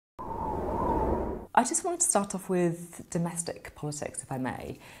I just wanted to start off with domestic politics, if I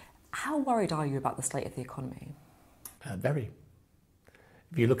may. How worried are you about the state of the economy? Very.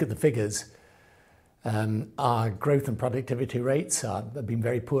 If you look at the figures, our growth and productivity rates have been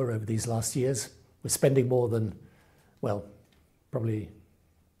very poor over these last years. We're spending more than, well, probably,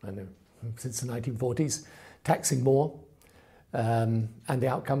 I don't know, since the 1940s, taxing more, and the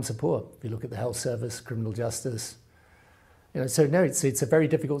outcomes are poor. If you look at the health service, criminal justice, so no, it's a very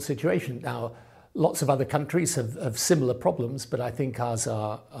difficult situation. Now, lots of other countries have similar problems, but I think ours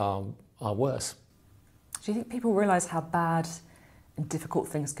are worse. Do you think people realise how bad and difficult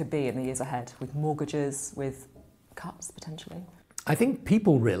things could be in the years ahead, with mortgages, with cuts potentially? I think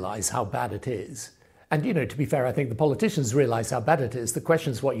people realise how bad it is. And, to be fair, I think the politicians realise how bad it is. The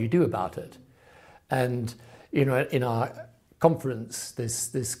question is what you do about it. And, in our conference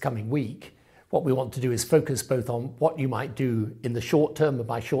this coming week, what we want to do is focus both on what you might do in the short term, and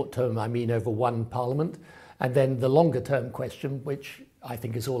by short term I mean over one parliament, and then the longer term question, which I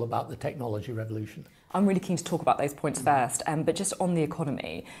think is all about the technology revolution. I'm really keen to talk about those points first, but just on the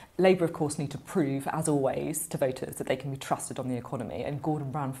economy, Labour of course need to prove, as always, to voters that they can be trusted on the economy, and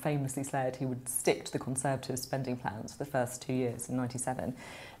Gordon Brown famously said he would stick to the Conservative spending plans for the first 2 years in '97.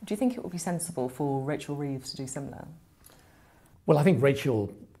 Do you think it would be sensible for Rachel Reeves to do similar? Well, I think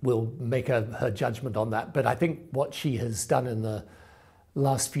Rachel will make her judgment on that, but I think what she has done in the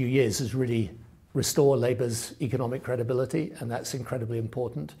last few years is really restore Labour's economic credibility, and that's incredibly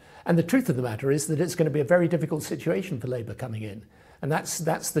important. And the truth of the matter is that it's going to be a very difficult situation for Labour coming in, and that's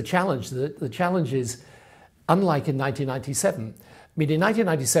the challenge. The challenge is, unlike in 1997, I mean, in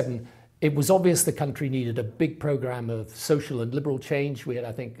 1997, it was obvious the country needed a big programme of social and liberal change. We had,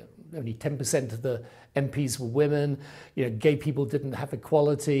 I think, only 10% of the MPs were women. Gay people didn't have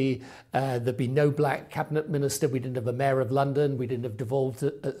equality. There'd be no black cabinet minister. We didn't have a mayor of London. We didn't have devolved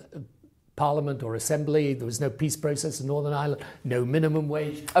Parliament or Assembly. There was no peace process in Northern Ireland. No minimum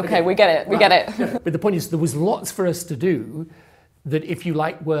wage. Okay, we get it. We get it. But the point is, there was lots for us to do that, if you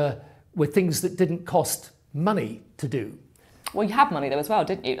like, were things that didn't cost money to do. Well, you had money though as well,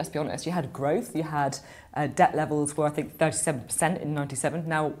 didn't you? Let's be honest. You had growth. You had debt levels were, I think, 37% in '97.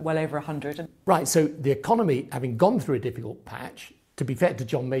 Now well over 100. Right. So the economy, having gone through a difficult patch, to be fair to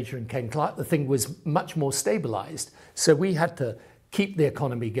John Major and Ken Clarke, the thing was much more stabilised. So we had to keep the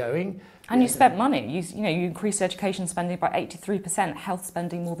economy going. And you spent money. You increased education spending by 83%, health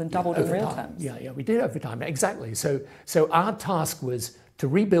spending more than doubled in real terms. Yeah, we did over time, exactly. So our task was to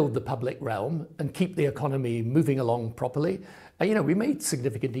rebuild the public realm and keep the economy moving along properly. We made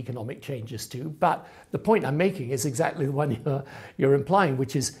significant economic changes too, but the point I'm making is exactly the one you're implying,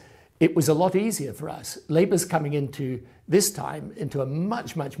 which is it was a lot easier for us. Labour's coming into this time into a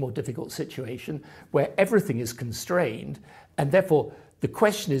much, much more difficult situation where everything is constrained, and therefore the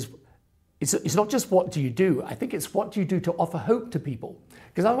question is, it's not just what do you do, I think it's what do you do to offer hope to people?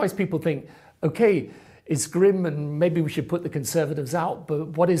 Because otherwise people think, okay, it's grim and maybe we should put the Conservatives out,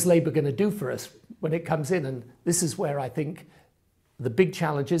 but what is Labour going to do for us when it comes in? And this is where I think the big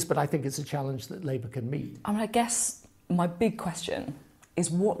challenge is, but I think it's a challenge that Labour can meet. I guess my big question is,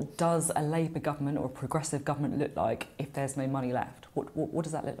 what does a Labour government or a progressive government look like if there's no money left? What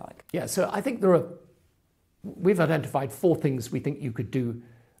does that look like? Yeah, so I think we've identified 4 things we think you could do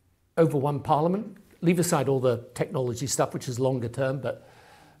over one parliament. Leave aside all the technology stuff, which is longer term, but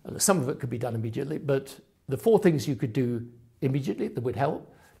some of it could be done immediately. But the 4 things you could do immediately that would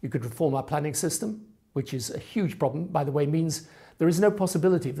help: you could reform our planning system, which is a huge problem, by the way, means there is no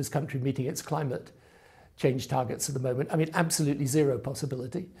possibility of this country meeting its climate change targets at the moment. I mean, absolutely zero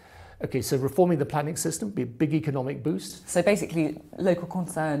possibility. Okay, so reforming the planning system would be a big economic boost. So basically, local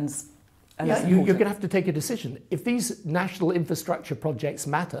concerns. Yeah, you're going to have to take a decision. If these national infrastructure projects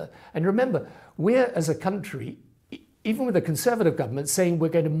matter, and remember, we're as a country, even with a Conservative government, saying we're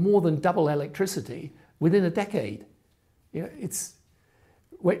going to more than double electricity within a decade.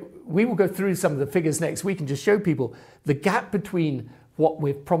 We will go through some of the figures next week and just show people the gap between what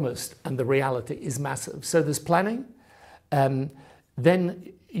we've promised and the reality is massive. So there's planning.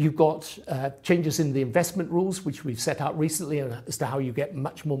 Then you've got changes in the investment rules, which we've set out recently, as to how you get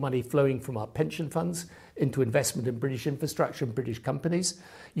much more money flowing from our pension funds into investment in British infrastructure and British companies.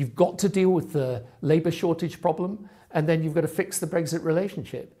 You've got to deal with the labour shortage problem, and then you've got to fix the Brexit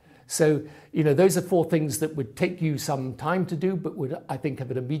relationship. So, those are 4 things that would take you some time to do, but would, I think,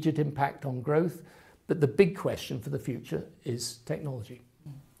 have an immediate impact on growth. But the big question for the future is technology.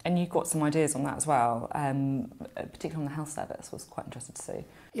 And you've got some ideas on that as well, particularly on the health service. I was quite interested to see.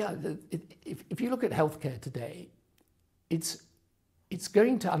 Yeah, if you look at healthcare today, it's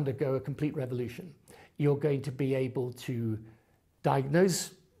going to undergo a complete revolution. You're going to be able to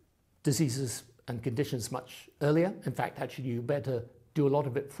diagnose diseases and conditions much earlier. In fact, actually, you better do a lot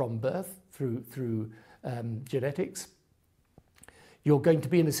of it from birth through genetics. You're going to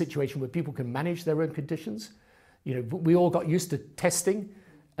be in a situation where people can manage their own conditions. You know, we all got used to testing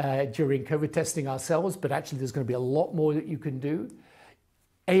during COVID, testing ourselves, but actually there's going to be a lot more that you can do.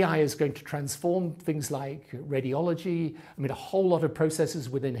 AI is going to transform things like radiology. I mean, a whole lot of processes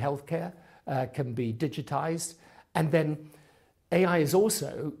within healthcare can be digitized. And then AI is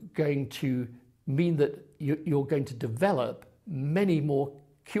also going to mean that you're going to develop many more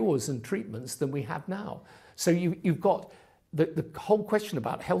cures and treatments than we have now. So you've got the whole question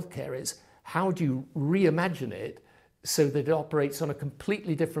about healthcare is how do you reimagine it so that it operates on a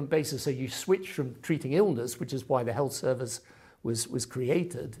completely different basis? So you switch from treating illness, which is why the health service was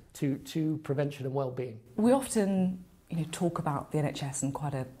created, to prevention and well-being. We often talk about the NHS in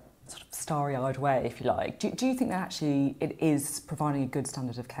quite a sort of starry-eyed way, if you like. Do you think that actually it is providing a good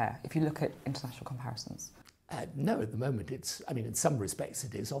standard of care if you look at international comparisons? No, at the moment in some respects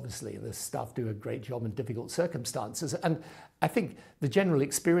it is, obviously. The staff do a great job in difficult circumstances. And I think the general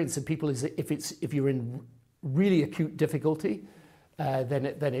experience of people is that if you're in really acute difficulty, then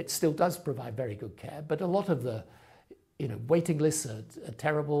it still does provide very good care. But a lot of the waiting lists are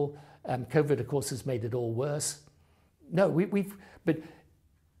terrible. COVID, of course, has made it all worse. No, but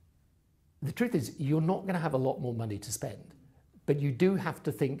the truth is you're not going to have a lot more money to spend. But you do have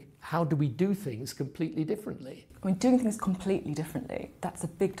to think, how do we do things completely differently? I mean, doing things completely differently, that's a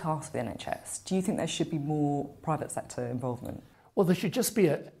big task for the NHS. Do you think there should be more private sector involvement? Well, there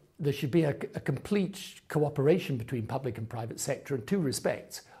should be a complete cooperation between public and private sector in two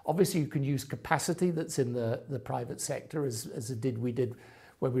respects. Obviously, you can use capacity that's in the private sector, as we did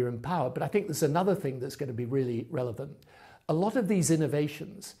when we were in power. But I think there's another thing that's going to be really relevant. A lot of these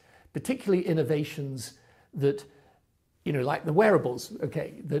innovations, particularly innovations that like the wearables,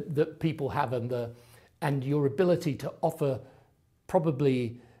 okay, that people have, and your ability to offer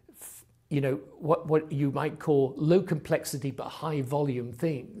probably, what you might call low complexity but high volume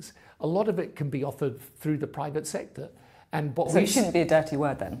things. A lot of it can be offered through the private sector. So it shouldn't be a dirty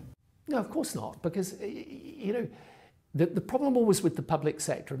word then? No, of course not, because the problem always with the public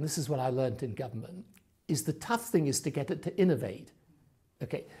sector, and this is what I learned in government, is the tough thing is to get it to innovate,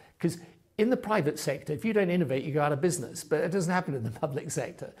 okay, because in the private sector, if you don't innovate, you go out of business, but it doesn't happen in the public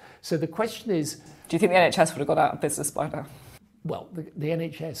sector. So the question is... Do you think the NHS would have got out of business by now? Well, the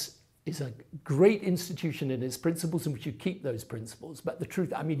NHS is a great institution in its principles, and we should keep those principles. But the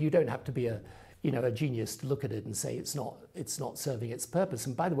truth, you don't have to be a genius to look at it and say it's not serving its purpose.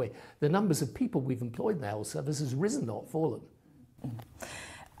 And by the way, the numbers of people we've employed in the health service has risen, not fallen.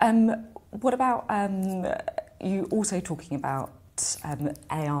 What about you also talking about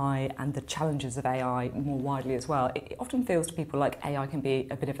AI and the challenges of AI more widely as well? It often feels to people like AI can be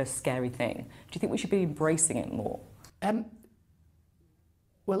a bit of a scary thing. Do you think we should be embracing it more?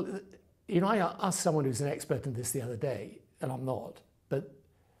 Well, I asked someone who's an expert in this the other day, and I'm not, but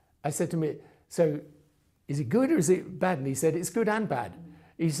I said to him, so is it good or is it bad? And he said, it's good and bad.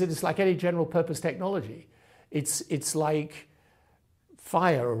 He said, it's like any general purpose technology. It's like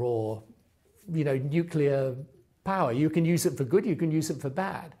fire or, nuclear power. You can use it for good, you can use it for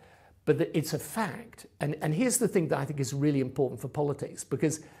bad, but it's a fact. And here's the thing that I think is really important for politics,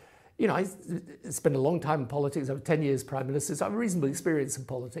 because, I spent a long time in politics. I was 10 years Prime Minister, so I have a reasonable experience in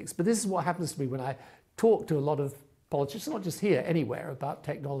politics. But this is what happens to me when I talk to a lot of politicians, not just here, anywhere, about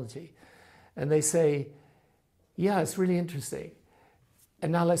technology. And they say, yeah, it's really interesting.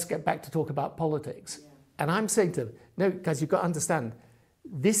 And now let's get back to talk about politics. Yeah. And I'm saying to them, no, guys, you've got to understand,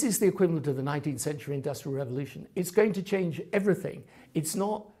 this is the equivalent of the 19th century Industrial Revolution. It's going to change everything. It's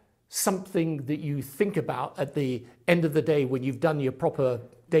not something that you think about at the end of the day when you've done your proper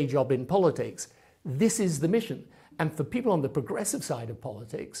day job in politics. This is the mission. And for people on the progressive side of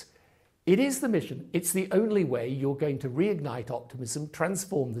politics, it is the mission. It's the only way you're going to reignite optimism,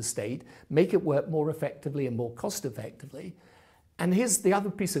 transform the state, make it work more effectively and more cost effectively. And here's the other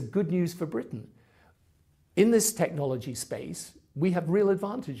piece of good news for Britain. In this technology space, we have real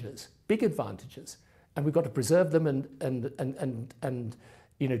advantages, big advantages, and we've got to preserve them and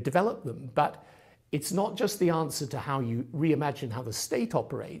develop them. But it's not just the answer to how you reimagine how the state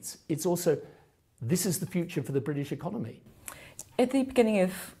operates. It's also, this is the future for the British economy. At the beginning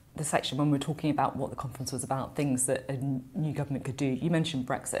of the section, when we were talking about what the conference was about, things that a new government could do, you mentioned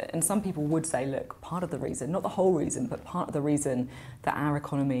Brexit. And some people would say, look, part of the reason, not the whole reason, but part of the reason that our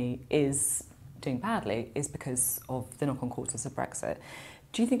economy is doing badly is because of the knock-on causes of Brexit.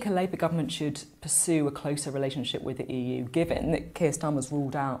 Do you think a Labour government should pursue a closer relationship with the EU, given that Keir Starmer's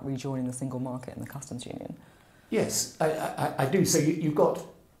ruled out rejoining the single market and the customs union? Yes, I do. So you've got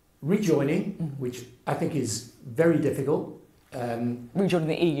rejoining, which I think is very difficult. Rejoining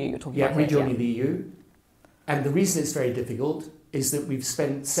the EU, you're talking about? Yeah, rejoining the EU. And the reason it's very difficult is that we've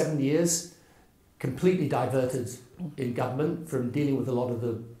spent 7 years completely diverted in government from dealing with a lot of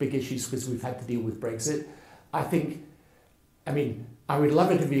the big issues because we've had to deal with Brexit. I would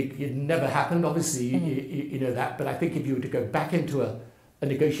love it if it never happened, obviously, you know that, but I think if you were to go back into a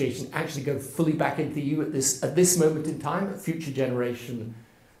negotiation, actually go fully back into the EU at this moment in time, a future generation,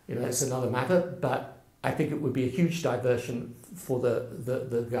 you know, that's another matter, but I think it would be a huge diversion for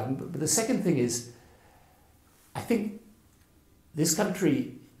the government. But the second thing is, I think this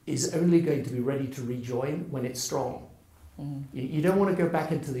country is only going to be ready to rejoin when it's strong. You don't want to go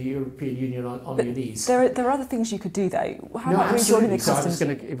back into the European Union on your knees. There are other things you could do, though. How about rejoining the customs?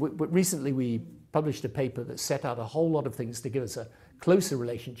 Recently we published a paper that set out a whole lot of things to give us a closer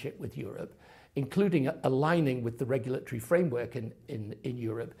relationship with Europe, including aligning with the regulatory framework in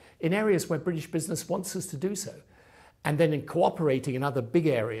Europe in areas where British business wants us to do so. And then in cooperating in other big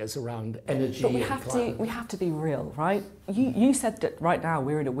areas around energy and climate. We have to be real, right? You said that right now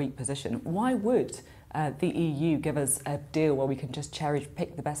we're in a weak position. Why would the EU give us a deal where we can just cherry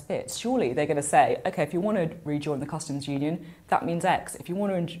pick the best bits? Surely they're going to say, okay, if you want to rejoin the customs union, that means X. If you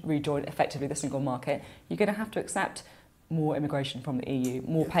want to rejoin effectively the single market, you're going to have to accept more immigration from the EU,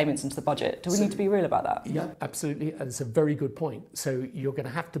 more payments into the budget. Do we need to be real about that? Yeah, absolutely. And it's a very good point. So you're going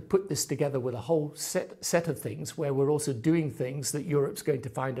to have to put this together with a whole set of things where we're also doing things that Europe's going to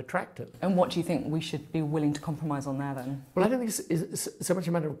find attractive. And what do you think we should be willing to compromise on there then? Well, I don't think it's so much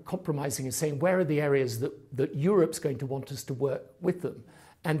a matter of compromising as saying where are the areas that Europe's going to want us to work with them.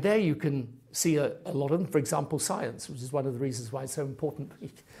 And there you can see a lot of them. For example, science, which is one of the reasons why it's so important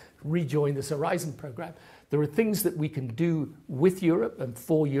we rejoin this Horizon programme. There are things that we can do with Europe and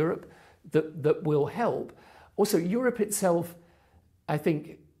for Europe that will help. Also, Europe itself, I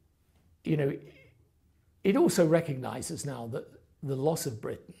think, you know, it also recognises now that the loss of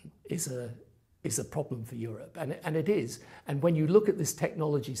Britain is a problem for Europe, and it is. And when you look at this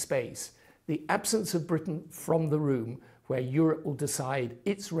technology space, the absence of Britain from the room where Europe will decide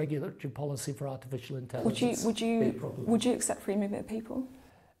its regulatory policy for artificial intelligence. Would you accept free movement of people?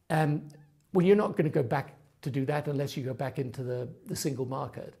 Well, you're not going to go back to do that unless you go back into the single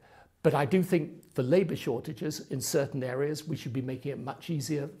market. But I do think for labour shortages in certain areas, we should be making it much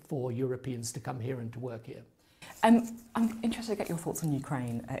easier for Europeans to come here and to work here. I'm interested to get your thoughts on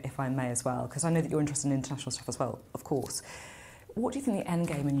Ukraine, if I may as well, because I know that you're interested in international stuff as well, of course. What do you think the end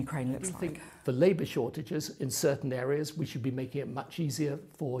game in Ukraine looks like? I think for labour shortages in certain areas, we should be making it much easier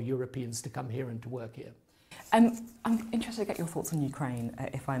for Europeans to come here and to work here. I'm interested to get your thoughts on Ukraine,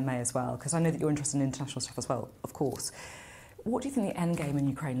 if I may as well, because I know that you're interested in international stuff as well, of course. What do you think the end game in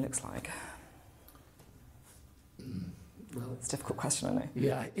Ukraine looks like? Well, it's a difficult question, I know.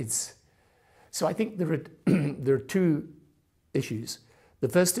 Yeah, so I think there are two issues. The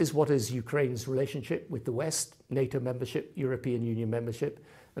first is what is Ukraine's relationship with the West, NATO membership, European Union membership,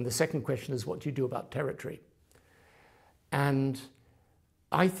 and the second question is what do you do about territory? And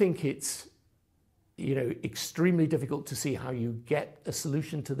I think it's extremely difficult to see how you get a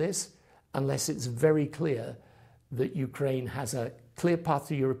solution to this unless it's very clear that Ukraine has a clear path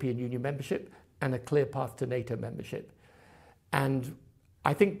to European Union membership and a clear path to NATO membership. And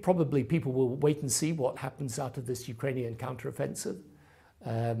I think probably people will wait and see what happens out of this Ukrainian counteroffensive.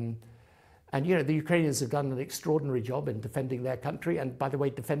 And the Ukrainians have done an extraordinary job in defending their country and, by the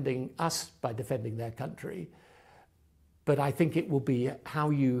way, defending us by defending their country. But I think it will be how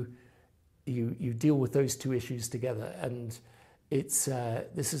you deal with those two issues together, and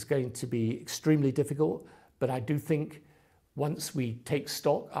this is going to be extremely difficult. But I do think once we take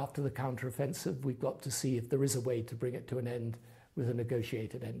stock after the counteroffensive, we've got to see if there is a way to bring it to an end with a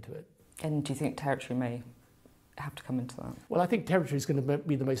negotiated end to it. And do you think territory may have to come into that? Well, I think territory is going to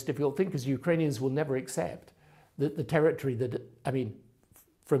be the most difficult thing because Ukrainians will never accept that the territory that,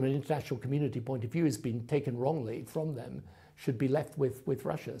 from an international community point of view, has been taken wrongly from them should be left with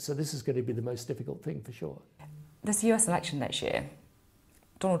Russia. So this is going to be the most difficult thing for sure. This US election next year,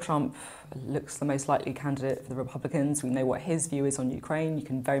 Donald Trump looks the most likely candidate for the Republicans. We know what his view is on Ukraine. You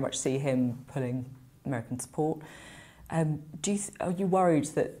can very much see him pulling American support. Are you worried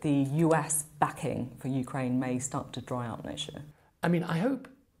that the US backing for Ukraine may start to dry out next year? I don't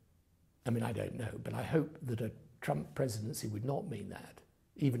know, but I hope that a Trump presidency would not mean that,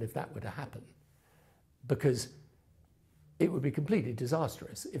 even if that were to happen, because it would be completely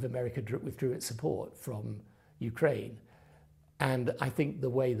disastrous if America withdrew its support from Ukraine. And I think the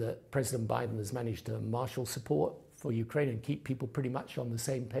way that President Biden has managed to marshal support for Ukraine and keep people pretty much on the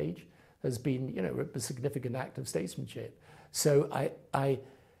same page has been, a significant act of statesmanship. So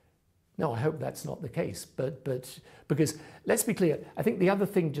No, I hope that's not the case. But because let's be clear, I think the other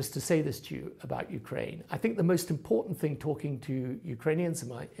thing, just to say this to you about Ukraine, I think the most important thing talking to Ukrainians,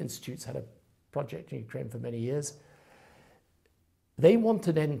 and my institute's had a project in Ukraine for many years, they want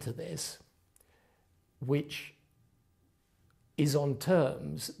an end to this, which is on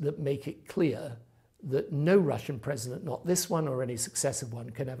terms that make it clear that no Russian president, not this one or any successive one,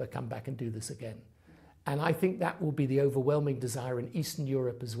 can ever come back and do this again. And I think that will be the overwhelming desire in Eastern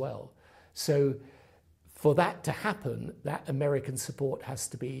Europe as well. So for that to happen, that American support has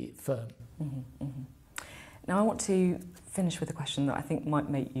to be firm. Mm-hmm, mm-hmm. Now I want to finish with a question that I think might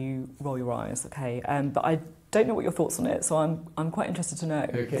make you roll your eyes, okay? But I don't know what your thoughts on it, so I'm quite interested to know.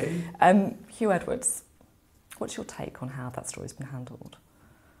 Okay. Hugh Edwards, what's your take on how that story's been handled?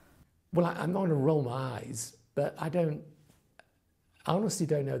 Well, I'm not going to roll my eyes, but I honestly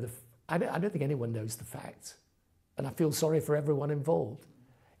don't know I don't think anyone knows the facts. And I feel sorry for everyone involved.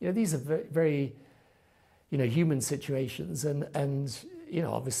 You know, these are very, very, you know, human situations. And you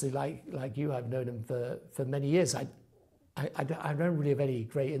know, obviously, like you, I've known him for many years. I don't really have any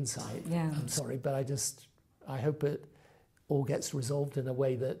great insight. Yeah. I'm sorry, but I hope it all gets resolved in a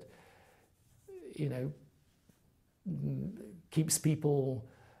way that, you know, keeps people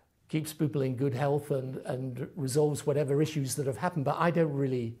in good health and resolves whatever issues that have happened. But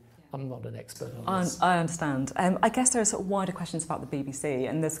I'm not an expert on this. I understand. I guess there are sort of wider questions about the BBC,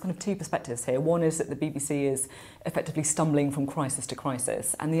 and there's kind of two perspectives here. One is that the BBC is effectively stumbling from crisis to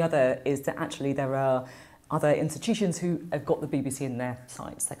crisis, and the other is that actually there are other institutions who have got the BBC in their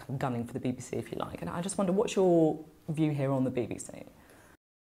sights. They're kind of gunning for the BBC, if you like. And I just wonder, what's your view here on the BBC?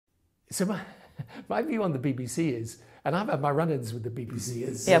 So my view on the BBC is, and I've had my run-ins with the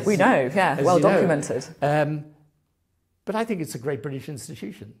BBC. We know, well documented. But I think it's a great British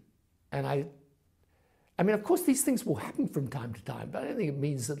institution. And I mean, of course, these things will happen from time to time, but I don't think it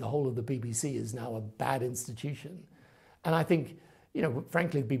means that the whole of the BBC is now a bad institution. And I think, you know,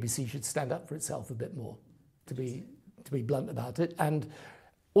 frankly, the BBC should stand up for itself a bit more, to be blunt about it. And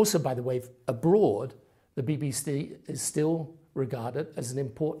also, by the way, abroad, the BBC is still regarded as an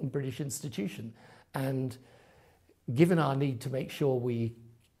important British institution. And given our need to make sure we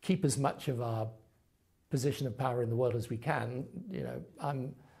keep as much of our position of power in the world as we can, you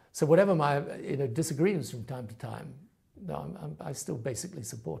know, so whatever my disagreements from time to time, I still basically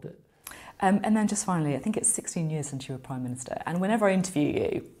support it. And then just finally, I think it's 16 years since you were Prime Minister, and whenever I interview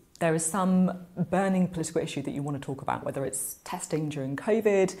you, there is some burning political issue that you want to talk about, whether it's testing during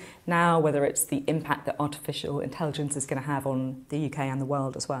COVID now, whether it's the impact that artificial intelligence is going to have on the UK and the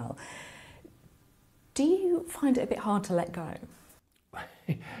world as well. Do you find it a bit hard to let go?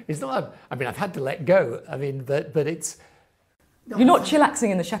 It's not. I mean, I've had to let go. I mean, but it's. No, you're not chillaxing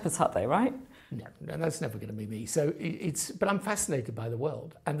in the shepherd's hut, though, right? No, that's never going to be me. So but I'm fascinated by the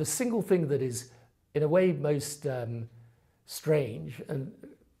world, and the single thing that is, in a way, most strange and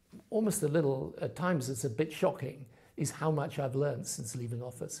almost a little, at times, it's a bit shocking, is how much I've learned since leaving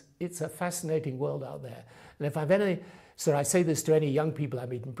office. It's a fascinating world out there, and if I've any. So I say this to any young people I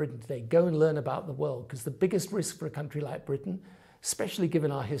meet in Britain today: go and learn about the world, because the biggest risk for a country like Britain, especially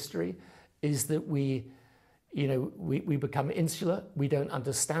given our history, is that we become insular. We don't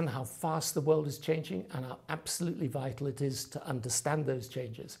understand how fast the world is changing and how absolutely vital it is to understand those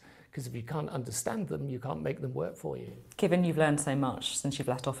changes. Because if you can't understand them, you can't make them work for you. Given you've learned so much since you've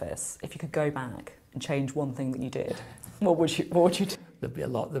left office, if you could go back and change one thing that you did, what would you do? There'd be a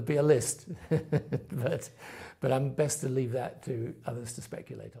lot. There'd be a list. but I'm best to leave that to others to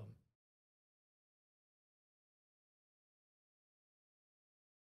speculate on.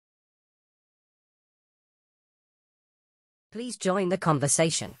 Please join the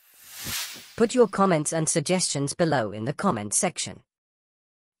conversation. Put your comments and suggestions below in the comment section.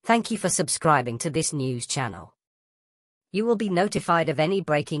 Thank you for subscribing to this news channel. You will be notified of any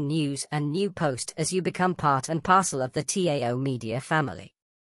breaking news and new post as you become part and parcel of the TAO Media family.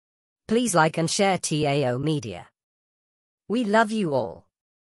 Please like and share TAO Media. We love you all.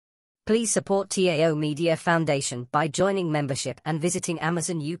 Please support TAO Media Foundation by joining membership and visiting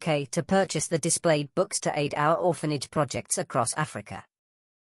Amazon UK to purchase the displayed books to aid our orphanage projects across Africa.